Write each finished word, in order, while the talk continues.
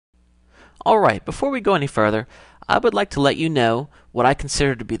Alright, before we go any further, I would like to let you know what I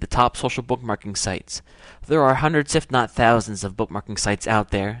consider to be the top social bookmarking sites. There are hundreds, if not thousands, of bookmarking sites out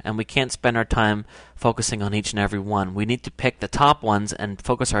there, and we can't spend our time focusing on each and every one. We need to pick the top ones and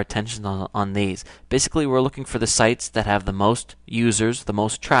focus our attention on these. Basically, we're looking for the sites that have the most users, the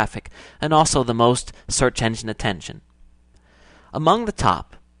most traffic, and also the most search engine attention. Among the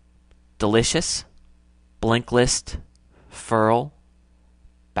top, Delicious, Blinklist, Furl,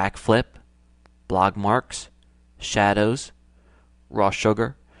 Backflip, Blogmarks, Shadows, Raw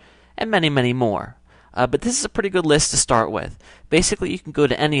Sugar, and many, many more. But this is a pretty good list to start with. Basically, you can go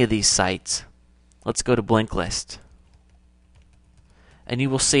to any of these sites. Let's go to Blinklist. And you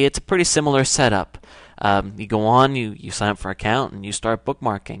will see it's a pretty similar setup. You go on, you sign up for an account, and you start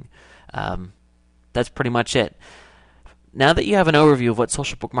bookmarking. That's pretty much it. Now that you have an overview of what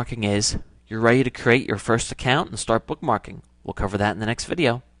social bookmarking is, you're ready to create your first account and start bookmarking. We'll cover that in the next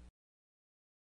video.